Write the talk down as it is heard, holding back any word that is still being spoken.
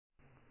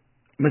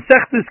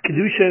Masechtas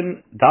Kiddushin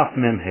Daf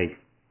Mem Hey.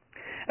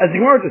 As the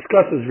Gemara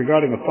discusses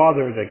regarding a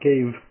father that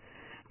gave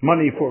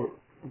money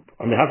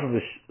on behalf of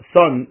his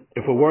son,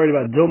 if we're worried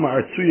about Dilma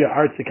Artsuya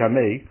Artzik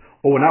Hamei,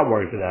 or we're not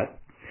worried for that,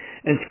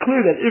 and it's clear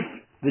that if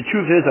the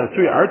truth is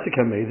Artsuya Artzik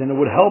Hamei, then it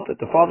would help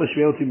that the father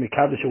should be able to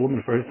mekadosh a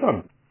woman for his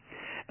son.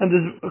 And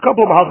there's a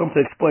couple of halachim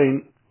to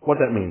explain what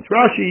that means.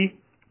 Rashi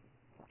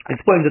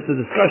explains that the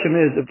discussion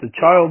is if the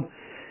child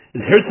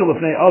is Herzl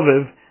Lefnei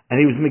Aviv, and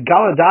he was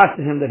megaladas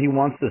to him that he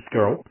wants this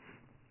girl,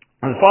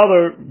 and the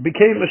father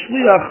became a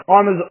shliach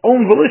on his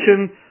own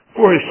volition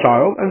for his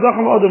child, and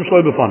Zacham Adam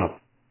Shloi B'fanav.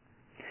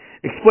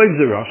 Explains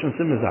the Rosh and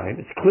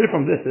Simazai. It's clear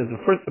from this that the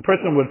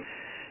person would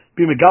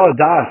be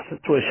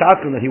megaladas to a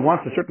shotgun that he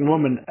wants a certain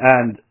woman,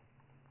 and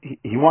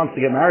he wants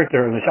to get married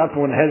to her, and the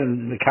shotgun went ahead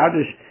and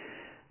mekadosh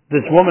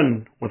this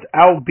woman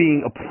without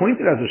being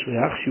appointed as a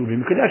shliach, she would be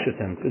mekadeshes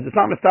him, because it's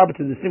not mistabed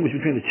to distinguish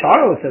between the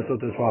child that says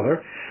so to his father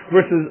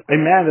versus a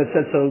man that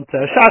says so to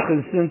a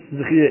shotgun, since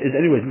Zechiyah is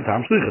anyways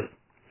mitam shlichus.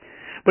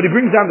 But he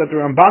brings down that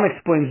the Ramban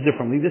explains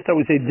differently. This is how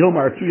we say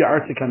Dilma Artsuya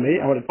Artzik Hamei,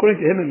 and what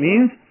according to him it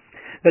means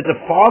that the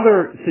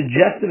father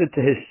suggested it to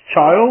his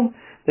child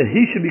that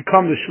he should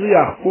become the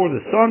shliach for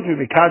the son to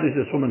be mekadosh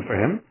this woman for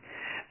him,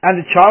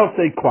 and the child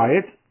stayed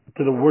quiet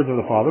to the words of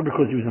the father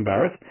because he was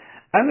embarrassed,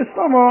 and the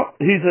Sama,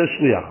 he's a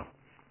shliach.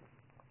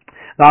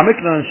 Now,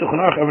 Mikna and Shulchan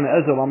Aruch Even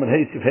Ezel Lamed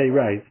Hey Sif Hey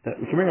writes that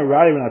we can bring a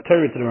raya and a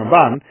Torah to the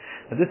Ramban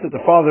that this that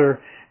the father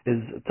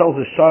tells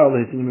his child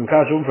that he's going to be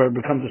mekadosh for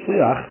becomes a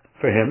shliach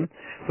for him.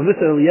 From this,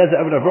 Eliezer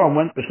Eved Avram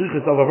went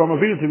b'shlichus of Avram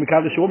Avinu to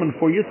mekadosh a woman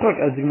for Yitzchak,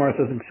 as the Gemara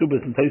says in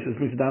Ksubas and Taisus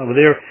brings it down over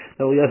there.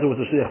 That Eliezer was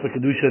a shliach for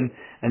Kiddushin,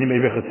 and he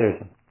made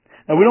Rechatzerson.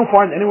 Now, we don't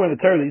find anywhere in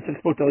the Torah that Yitzchak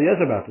spoke to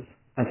Eliezer about this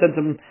and sent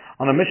him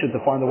on a mission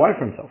to find a wife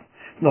for himself.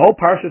 The whole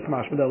parsha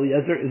Mashma that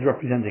Eliezer is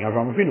representing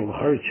Avram Avinu.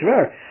 How would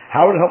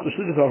it help the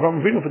shlichus of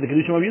Avram Avinu for the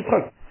Kiddushin of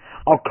Yitzchak?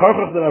 Al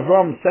Karchach that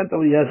Avram sent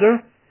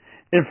Eliezer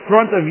in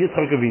front of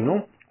Yitzchak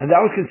Avinu, and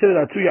that was considered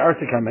Artsuya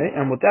Artzik Hamei,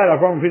 and with that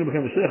Avram Avinu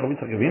became the shliach of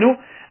Yitzchak Avinu,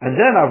 and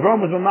then Avram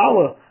was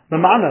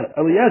Mamana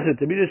Eliezer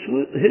to be his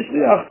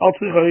shliach al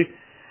shliach.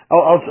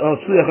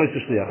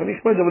 And he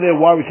explains over there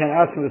why we can't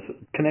ask him this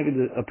connected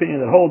the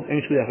opinion that holds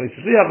in shliach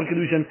shliach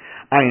Kiddushin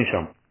ayin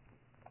sham.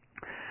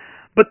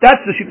 But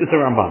that's the sheet of the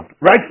Ramban.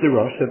 Writes the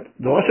Rosh that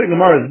the Rosh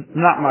Gemara is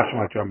not much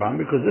like the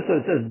Ramban, because this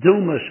says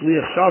Dilma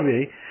Shliach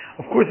Shavei.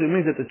 Of course, it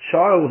means that the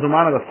child was the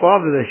man of the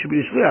father that should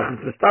be the shliach.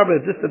 And to start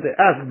with, this that they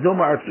ask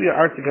Dilma Artsuya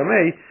Artzik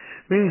Hamei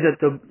means that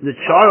the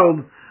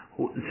child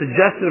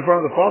suggested in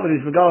front of the father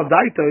he's Megala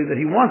Daita that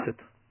he wants it.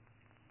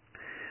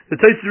 The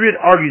Taisus Reed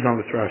argues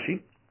on this Rashi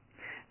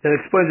that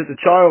explains that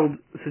the child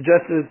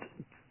suggested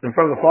in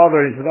front of the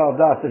father he's Megala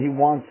Das that he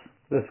wants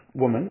this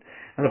woman,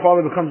 and the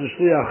father becomes a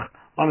shliach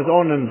on his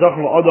own and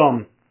Zacham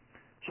Adam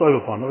Shloi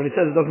B'fanav. And he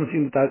says it doesn't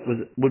seem that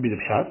would be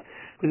the pshat,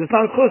 because it's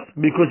not a chus,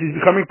 because he's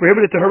becoming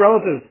prohibited to her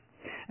relatives.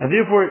 And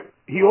therefore,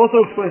 he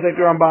also explains like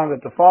the Ramban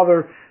that the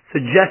father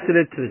suggested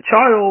it to the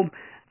child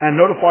and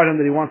notified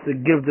him that he wants to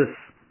give this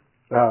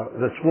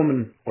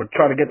woman, or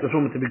try to get this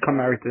woman to become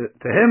married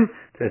to him,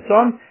 to his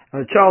son,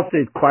 and the child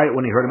stayed quiet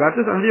when he heard about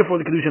this, and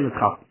therefore the Kiddushin is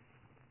chaf.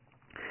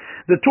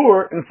 The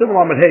Torah in Simon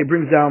Lamed Hey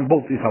brings down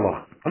both these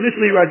halachas.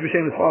 Initially, he writes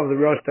B'Shem his father, the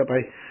Rosh, that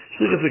by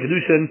shlichus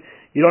Kiddushin,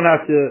 you don't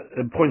have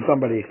to appoint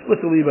somebody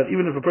explicitly, but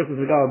even if a person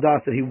is Megal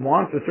Das that he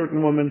wants a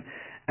certain woman,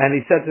 and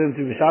he said to him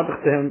to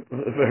Mishatach to him,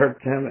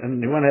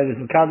 and he went ahead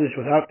and Mekadosh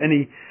without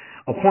any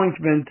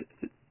appointment,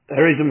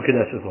 Harizim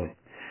Kadeshah.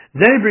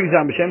 Then he brings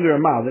down B'Shem the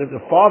Ramah that if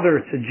the father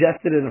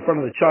suggested it in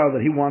front of the child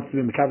that he wants to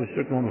be Mekadosh a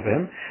certain woman for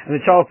him, and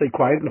the child stayed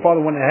quiet, and the father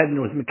went ahead and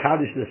was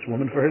Mekadosh this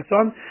woman for his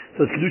son,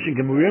 so it's Kiddushin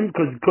Gemurim,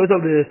 because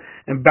of the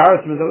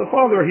embarrassment of the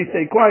father, he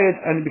stayed quiet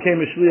and he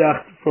became a shliach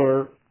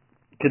for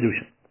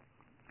Kiddushin.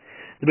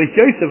 The Beis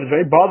Yosef is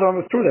very bothered on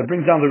this Torah that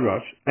brings down the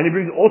Rosh, and he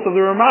brings also the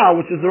Ramah,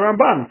 which is the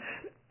Ramban.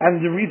 And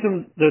the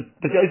reason that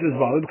the Beis Yosef is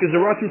bothered because the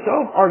Rosh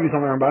himself argues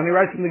on the Ramban. He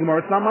writes in the Gemara,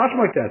 it's not much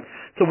like that.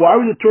 So why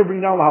would the Torah bring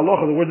down the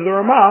halacha, the words of the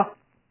Ramah,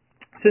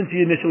 since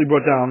he initially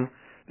brought down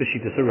the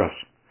Shittas of Rosh?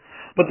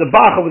 But the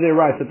Bach over there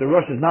writes that the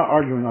Rosh is not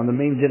arguing on the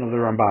main din of the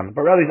Ramban,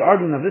 but rather he's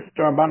arguing that this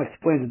the Ramban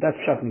explains that that's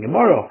Pshat in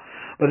Gemara,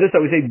 but this that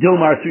we say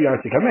Dilma Artsuya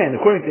Artzik Hamei, and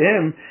according to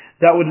him,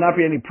 that would not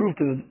be any proof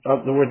to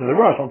the words of the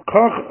Rosh. And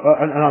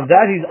on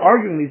that he's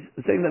arguing, he's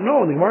saying that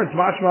no, the Gemara is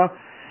mashma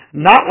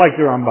not like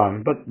the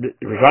Ramban, but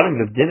regarding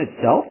the din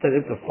itself, that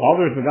if the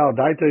father is Megal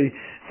Daita in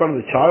front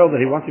of the child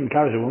that he wants to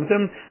mekadosh with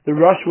him, the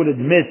Rosh would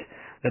admit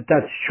that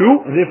that's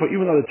true, and therefore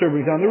even though the Torah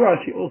brings down the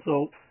Rosh, he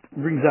also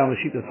brings down the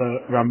Shittas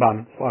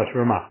Ramban /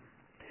 Ramah.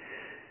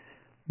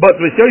 But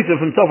Beis Yosef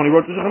himself, when he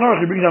wrote the Shulchan Aruch,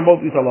 he brings down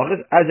both these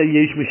halachas as a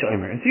yesh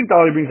misha'imer. And Sif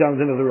Dal he brings down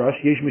the din of the Rosh,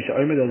 yesh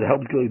misha'imer, that it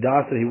helps Gili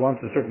Das that he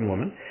wants a certain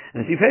woman.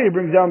 And Sif Hey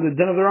brings down the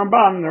din of the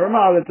Ramban and the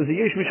Ramah that there's a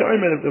yesh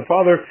misha'imer that the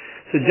father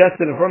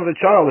suggested in front of the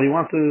child that he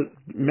wants to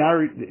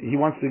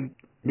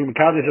be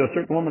mekadosh a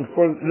certain woman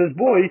for this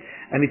boy,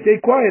 and he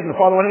stayed quiet, and the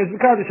father went in his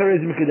mekadosh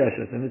Harizim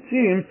Kadeshah. And it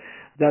seems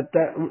that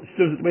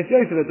serves Beis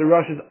Yosef that the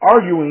Rosh is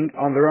arguing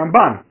on the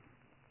Ramban,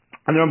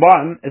 and the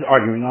Ramban is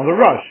arguing on the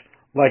Rosh.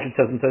 like it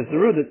says in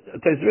Taisuru,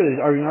 that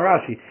he's arguing on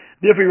Rashi.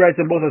 Therefore, he writes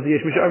them both as the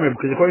Yesh Misha Omer,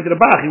 because according to the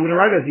Bach, he wouldn't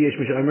write as the Yesh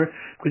Misha Omer,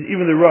 because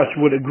even the Rush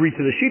would agree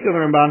to the sheet of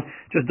the Ramban,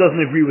 just doesn't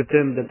agree with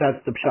him that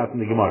that's the Pshat in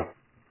the Gemara.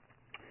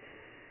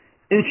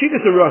 In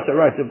Shitas Rush, it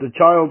writes, if the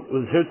child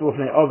was hirtul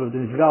from Ovid,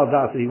 then he's gal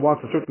das, he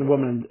wants a certain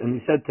woman, and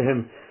he said to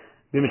him,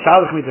 be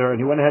mishalach me to her, and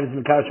he went ahead and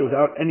mikasha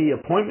without any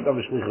appointment of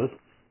a shlichus,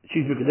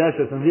 she's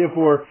mikadeshes, and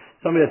therefore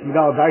somebody that's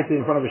megal daita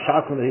in front of a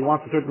shotgun that he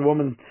wants a certain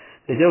woman,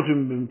 the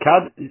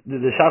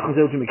shotgun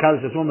is able to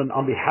mikadeshes this woman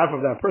on behalf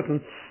of that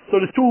person. So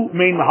there's two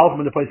main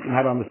mahalchim in the place on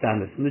how to understand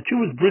this. And the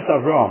two is Bris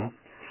Avram,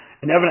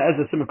 and Evan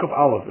Ezra Simon Kuf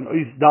Aleph, and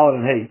Ois Dalet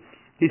and Hey.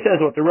 He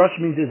says what the Rush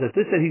means is that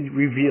this that he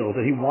reveals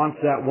that he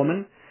wants that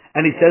woman,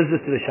 and he says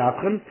this to the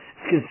shotgun,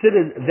 it's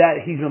considered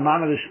that he's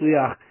mamana the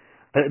shliach.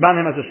 And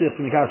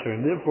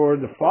therefore,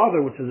 the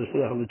father, which is the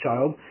shliach of the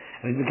child,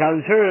 and he's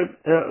mikadeshes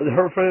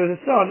her for his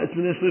son, it's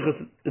within shlichus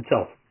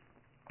itself.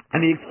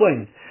 And he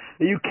explains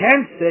that you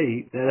can't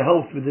say that it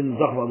helps within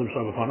Zachar Adam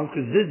Shabbafanov,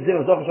 because this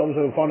Zachar Adam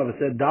Shabbafanov is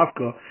said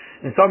Dafka,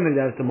 and something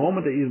that at the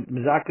moment that you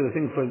mizaka the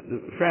thing for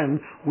the friend,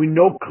 we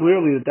know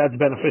clearly that that's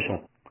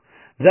beneficial.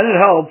 Then it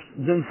helps,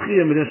 then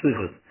Schiyah within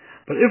Shlichus.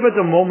 But if at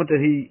the moment that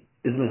he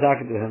is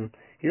mizaka to him,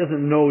 he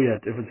doesn't know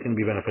yet if it's going to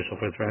be beneficial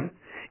for his friend,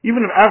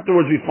 even if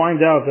afterwards we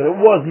find out that it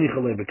was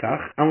Nichalei Bekach,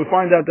 and we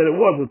find out that it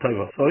was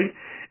L'Taiva Soy,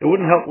 it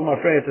wouldn't help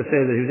Mafreya to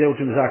say that he was able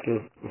to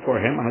mizaka for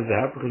him on his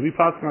behalf, because we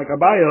pass like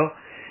Abaya,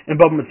 and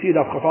Bab Matzid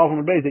of Chafal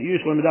from the base that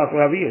Yish Lemidas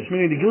will have Yish.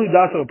 Meaning the Gili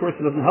Das of a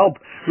person doesn't help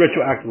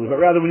retroactively,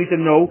 but rather we need to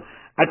know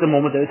at the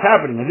moment that it's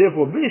happening. And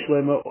therefore,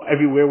 B'Yishlem,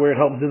 everywhere where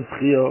it helps in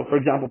Schio, for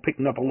example,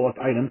 picking up a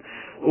lost item,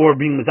 or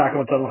being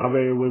Mizakah Matzad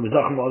Chaver, where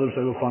Mizakah Ma'adim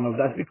Shayul Fun of,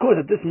 that's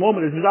because at this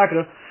moment it's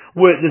Mizakah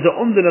where there's an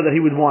umdana that he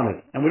would want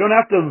it. And we don't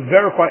have to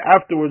verify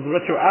afterwards,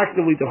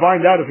 retroactively, to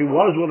find out if he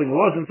was willing or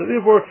wasn't. So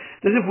therefore,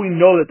 as if we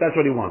know that that's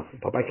what he wants.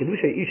 But by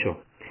Kedusha Isho,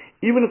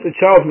 even if the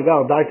child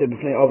Megal died to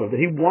B'fnei Avah,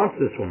 that he wants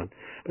this woman,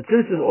 but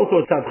since there's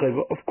also a tzad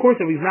chayva, of course,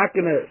 if he's not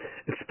going to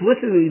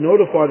explicitly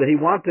notify that he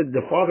wanted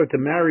the father to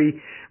marry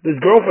this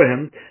girl for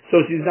him, so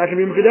she's not going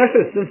to be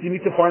mekadeshes, since you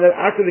need to find out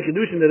after the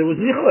Kiddushin that it was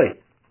nichalei.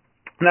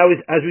 Now,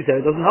 as we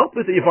said, it doesn't help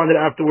this that you find it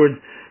afterwards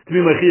to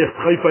be mechiach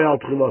chayfa al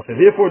tchilasa.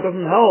 Therefore, it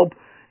doesn't help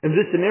in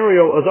this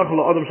scenario a zachal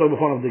adam shal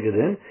b'fanav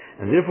digadin,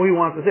 and therefore he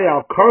wants to say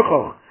al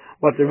karchach.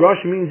 What the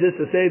Rush means is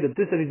to say that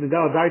this that he's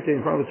megal daite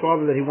in front of his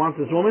father that he wants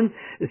this woman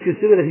is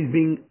considered that he's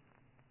being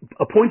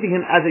appointing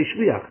him as a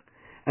shliach.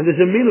 And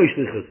there's a minui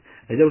shlichus.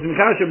 He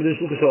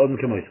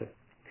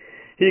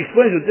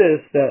explains with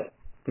this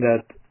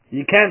that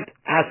you can't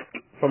ask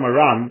from a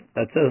Ran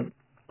that says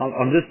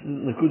on this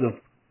Nakuda.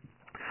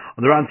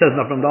 The Ran says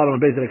that from Dalam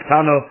and Beis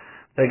Rektano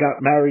they got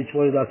married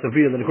Shloy Da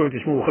Savir that according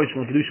to Shmuel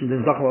Choshim Kiddushin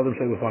then Zachal Adam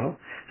Shevifano.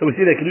 So we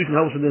see that Kiddushin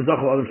helps with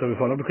Zachal Adam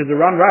Shevifano because the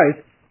Ran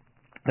writes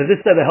that this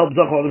said that helps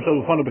Zachal Adam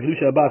Shevifano but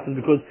Kiddushin Abbas is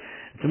because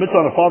it's a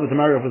mitzvah on a father to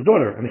marry off his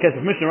daughter. In the case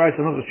of Mishnah writes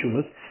in Hilchos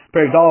Shumas,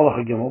 Perek Dalal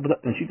Gimel,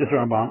 and Shitas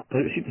Rambam,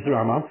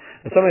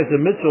 that somebody that's a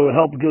mitzvah would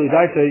help Gili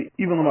Daita,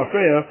 even on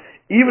Mafreya,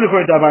 even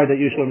according to Abai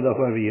that Yish Lemidas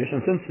every year.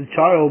 And since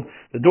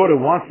the daughter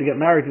wants to get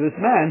married to this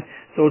man,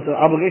 so it's an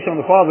obligation on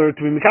the father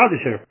to be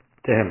Mekadesh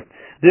to him.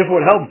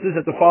 Therefore, it helps this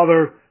that the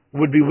father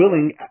would be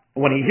willing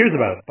when he hears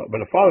about it. But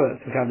a father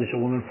that's Mekadesh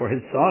a woman for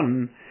his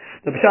son,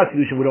 the Peshat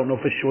Kiddushin, we don't know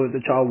for sure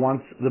that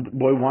the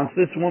boy wants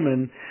this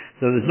woman,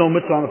 so there's no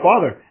mitzvah on the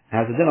father. It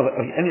has a din of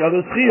any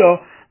other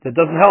schio that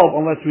doesn't help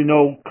unless we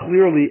know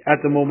clearly at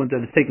the moment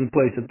that it's taking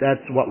place that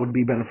that's what would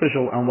be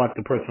beneficial and what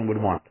the person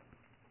would want.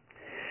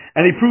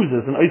 And he proves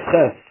this in Ois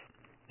Ches,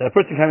 that a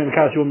person can be a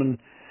Mekadesh woman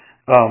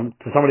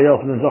to somebody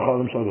else and then Zachal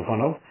Adam Shal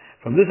B'fanav.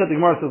 From this, the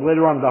Gemara says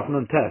later on in Daf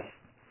Nun Tes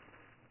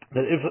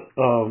that if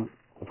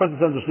a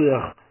person sends a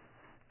shliach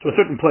to a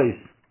certain place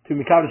to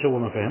Mekadesh a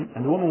woman for him,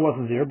 and the woman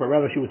wasn't there, but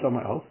rather she was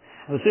somewhere else,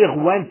 and the shliach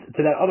went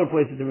to that other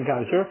place to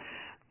Mekadesh her,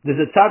 there's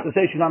a tzad to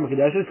say she's not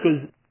Mekadesh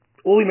because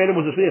all he made him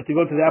was a shliach to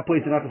go to that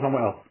place and not to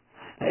somewhere else.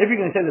 Now, if you're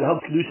going to say that it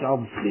helps Kiddushin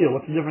al b'schiyah,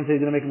 what's the difference if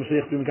you're going to make him a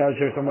shliach to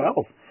Mekadesh somewhere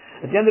else?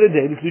 At the end of the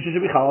day, the Kiddushin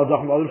should be chalal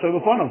zachem adam shel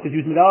b'fanav because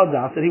he's megal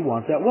das that he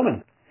wants that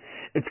woman.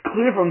 It's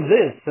clear from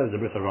this, says the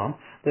Bris Aram,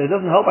 that it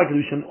doesn't help by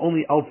Kiddushin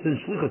only al tzin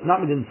shlichus,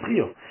 not within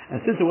schiyah.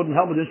 And since it wouldn't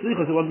help within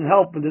shlichus, it wouldn't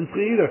help within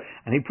schiyah either.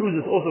 And he proves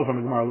this also from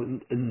the Gemara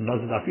in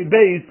Nazir Dafid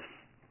Beis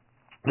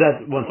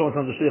that when someone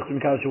sends a shliach to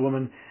Mekadesh a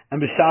woman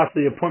and b'shas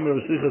the appointment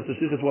of the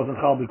shlichus wasn't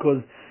chal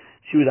because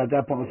she was at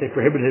that point, let's say,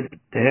 prohibited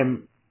to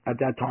him at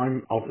that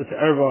time,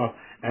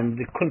 and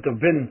it couldn't have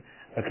been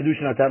a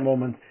Kiddushin at that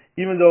moment,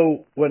 even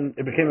though when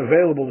it became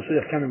available, the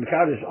Shliach came in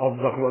Mekadesh,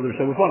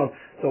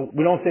 so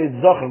we don't say it's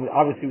Zachar,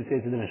 obviously we say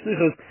it's a Din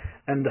Shlichus,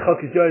 and the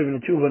Chalkis Yoyev and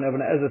the Tshuva and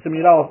Even Ezra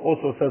Simin Yidalef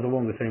also says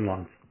along the same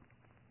lines.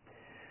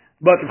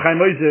 But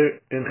Chaim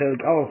Moiser in Chelik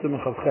Aleph Siman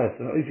Chav Ches,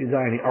 and Oisi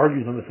Zayin, he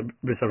argues on this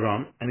Bris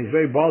Aram, and he's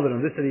very bothered on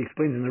this that he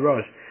explains in the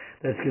Rosh,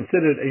 that it's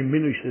considered a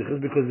Minu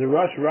Shlichus, because the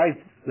Rosh writes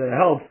that it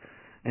helps.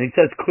 And he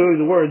says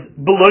clearly the words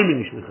below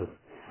mini shlichus,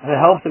 and it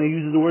helps, and he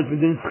uses the words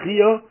within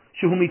schiyah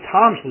shehu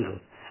mitam shlichus,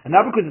 and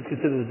not because it's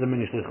considered as a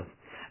mini shlichus.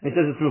 And he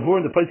says it's before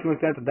in the place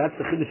like that that's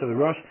the chiddush of the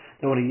rush.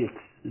 Then when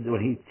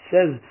he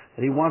says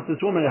that he wants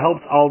this woman, it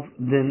helps al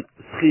din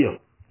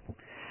schio.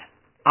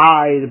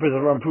 The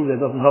person of Ram proved that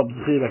it doesn't help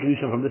Zechir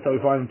Kiddushin. From this how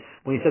we find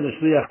when you send a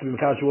shliach to be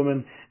mekadosh a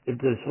woman, if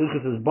the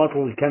shlichus is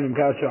bottled, he can be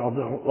mekadosh al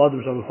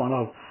adam shall be fun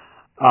of.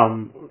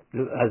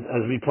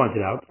 As we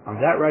pointed out, on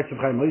that right of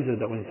Chaim Lezer,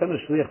 that when you send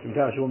a shliach to be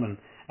mekadosh a woman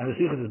and the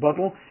shlichus is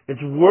bottled, it's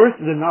worse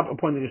than not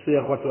appointing a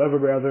shliach whatsoever,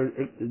 rather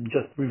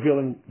just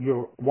revealing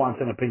your wants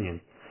and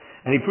opinion.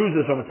 And he proves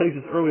this from a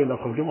thesis earlier in the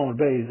Chav Gimel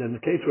Beis, and the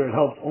case where it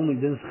helps only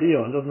din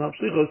schio and doesn't help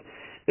shlichus.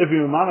 If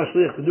you mamana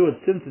shliach to do it,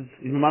 since it's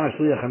mamana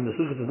shliach and the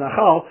shlichus is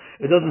nachal,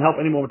 it doesn't help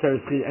any more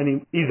material any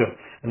either.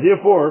 And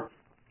therefore,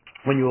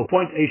 when you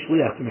appoint a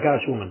shliach to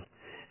mekadosh woman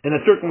in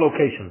a certain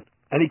location,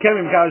 and he can't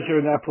be mekadosh her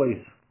in that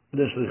place,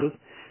 within shlichus,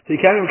 so he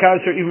can't be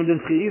mekadosh her even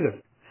within schli either.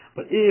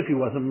 But if he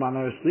wasn't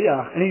mamana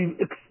shliach and he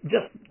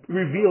just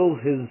reveals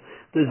his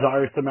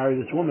desires to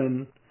marry this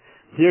woman,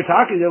 here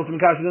Taki is able to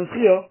mekadosh within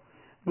schio,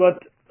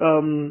 but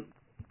and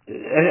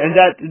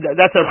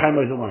that's how Chaim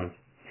Lezer learns.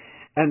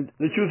 And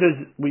the truth is,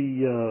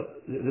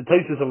 the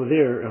Taisus over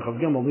there in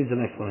Chav Gimel needs an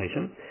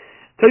explanation.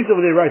 Taisus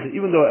over there writes that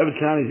even though Eved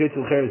Kanani is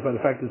Yitzhak Cheres by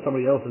the fact that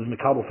somebody else is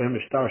Mekabel for him,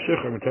 a Shtar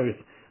Shecher, Materis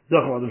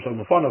Zachal Adam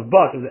Shalom Mufanav,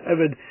 but if the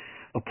Eved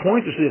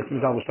appoints a Shliach to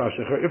Mekabel Shtar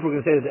Shecher, if we're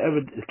going to say that the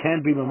Eved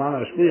can be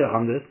Mamana Shliach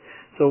on this,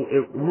 so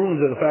it ruins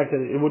the fact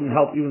that it wouldn't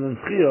help even in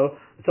Schio,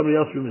 that somebody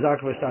else would be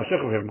Mezakah for Shtar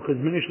Shecher for him, because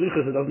Minish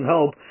Lichas, it doesn't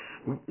help,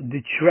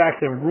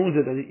 detracts and ruins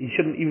it, that he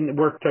shouldn't even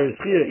work Teres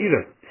Schio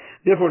either.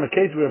 Therefore, in a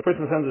case where a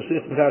person sends a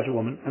shliach to mekadosh a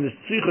woman, and the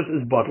shlichus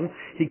is bottled,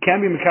 he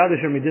can be mekadosh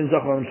her midin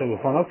zachal adam shel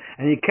v'fanav,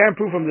 and he can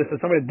prove from this that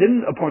somebody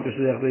didn't appoint a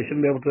shliach, they shouldn't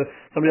be able to,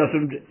 somebody else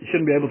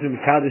shouldn't be able to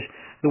mekadosh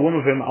the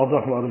woman of him al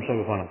zachal adam shel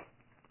v'fanav.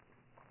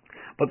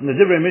 But in the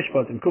Divrei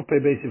Mishpat, in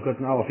Kufpei Beis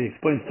Yivkot and Aleph, he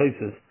explains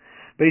Taisus,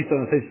 based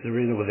on the Taisus we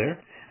read over there,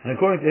 and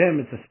according to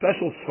him, it's a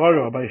special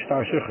svara by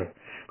Shtar Shecher.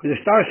 Because the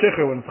Shtar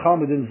Shecher, when it's chal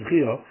midin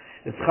zchio,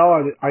 it's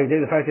chal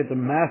ayidei the fact that the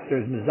master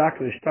is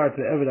mezakah Shtar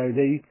to the Eved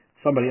ayidei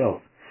somebody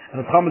else. And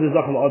it's Chamad is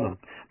Zachal Adam.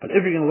 But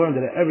if you're going to learn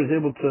that an Eved is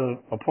able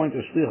to appoint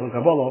a Shliach like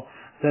Kabbalah,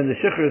 then the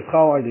Shecher is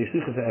Chal the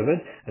Shliach is Eved,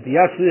 at the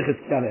Yad Shliach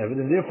is Tzad Eved,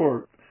 and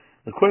therefore,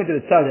 according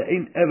to the Tzad, there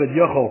ain't Eved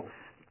Yochel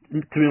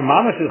to be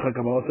Mamana Shliach like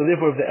Kabbalah, so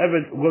therefore if the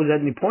Eved goes ahead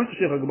and he points a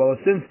Shliach like Kabbalah,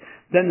 since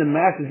then the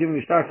Master is giving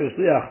a star to the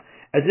Shliach,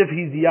 as if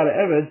he's the Yad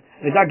Eved,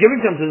 and he's not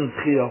giving him to the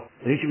Schio,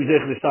 and he should be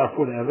taking the star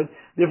for the Eved,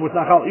 therefore it's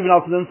not Chal, even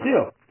out to the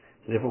Schio.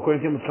 So therefore,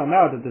 according to him, it's come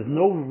out that we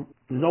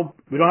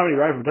don't have any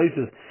right from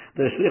places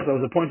that a Shliach that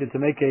was appointed to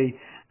make a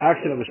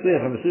action of a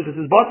shliach, and the shliach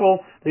is bottle,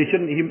 they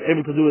shouldn't be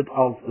able to do it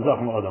al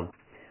zachem adam.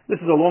 This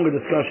is a longer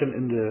discussion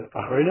in the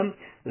Achreinim.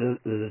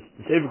 The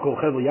Sefer called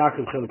Chevel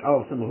Yaakov, Chelik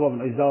Aleph, Simul Vav,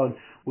 and Eizalad,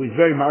 who is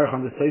very marich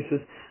on this thesis.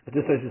 That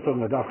this thesis is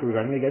talking about Dafka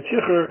regarding Negat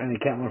Shicher, and he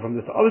can't learn from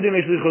this. Other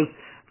Dinei Shlichus,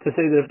 to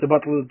say that if the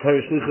bottle is the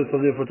Teres Shlichus, so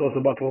therefore it's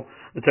also bottle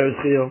the Teres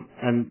Chiyah,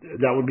 and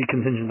that would be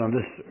contingent on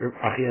this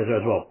Achiezer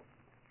as well.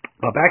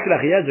 But back to the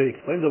Achiezer, he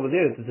explains over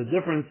there that there's a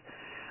difference.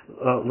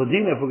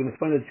 Ladina, if we're going to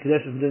explain that it's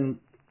Kedesh within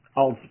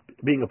al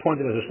being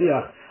appointed as a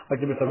shliach, like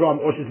the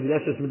Mitavram, or she's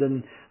Kedesh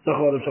within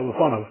Zachal Adam Shel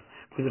V'fanav.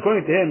 Because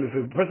according to him, if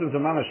a person is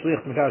a man, a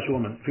shliach to mekadosh a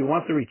woman, if he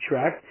wants to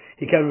retract,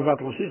 he can't be about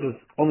the shlichus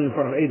only in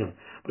front of Edom.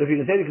 But if you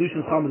can say the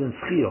Kiddushin Chal within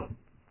Schio,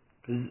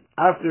 because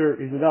after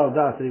he's Megal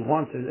Das that he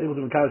wants, he's able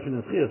to mekadosh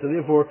within Schio, so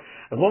therefore,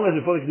 as long as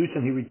before the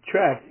Kiddushin he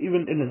retracts,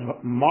 even in his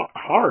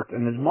heart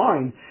and his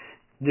mind,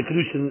 the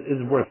Kiddushin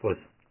is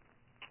worthless.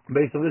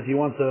 Based on this, he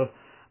wants to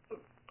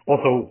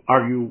also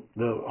argue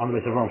on the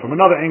basis of wrong. From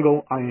another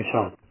angle, Ayin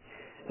Sham.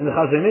 In the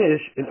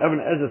Chazanish, in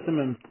Even Ezra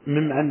Simon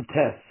Mim and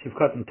Tes,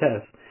 Yivkat and Tes,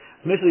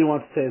 initially he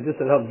wants to say this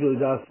that helps Gili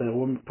Das, that a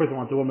person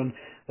wants a woman,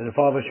 that a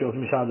father shows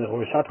Mishadech,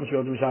 or a Shatran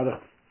shows Mishadech,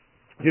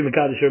 if you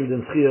Mekadosh Shem,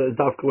 then Schia is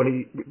Dafka when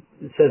he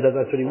says that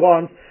that's what he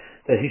wants,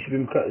 that he should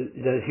be,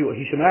 that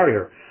he should marry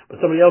her.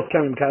 But somebody else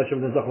can be Mekadosh Shem,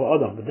 then Zachal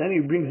Adam. But then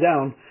he brings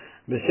down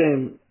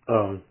B'Shem,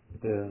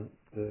 the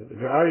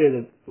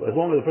area that, as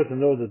long as the person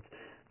knows that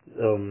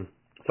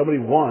somebody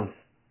wants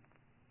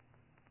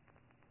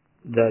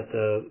that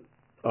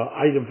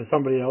item for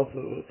somebody else,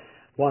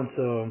 wants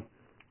the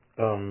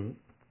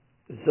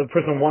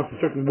person wants a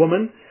certain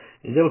woman,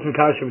 he's able to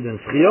mekadosh her within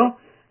schio,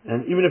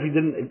 and even if he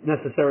didn't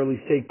necessarily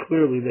say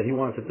clearly that he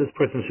wants that this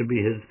person should be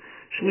his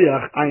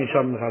shliach, Ayin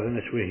Sham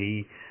L'Chazanish, where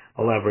he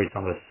elaborates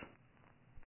on this.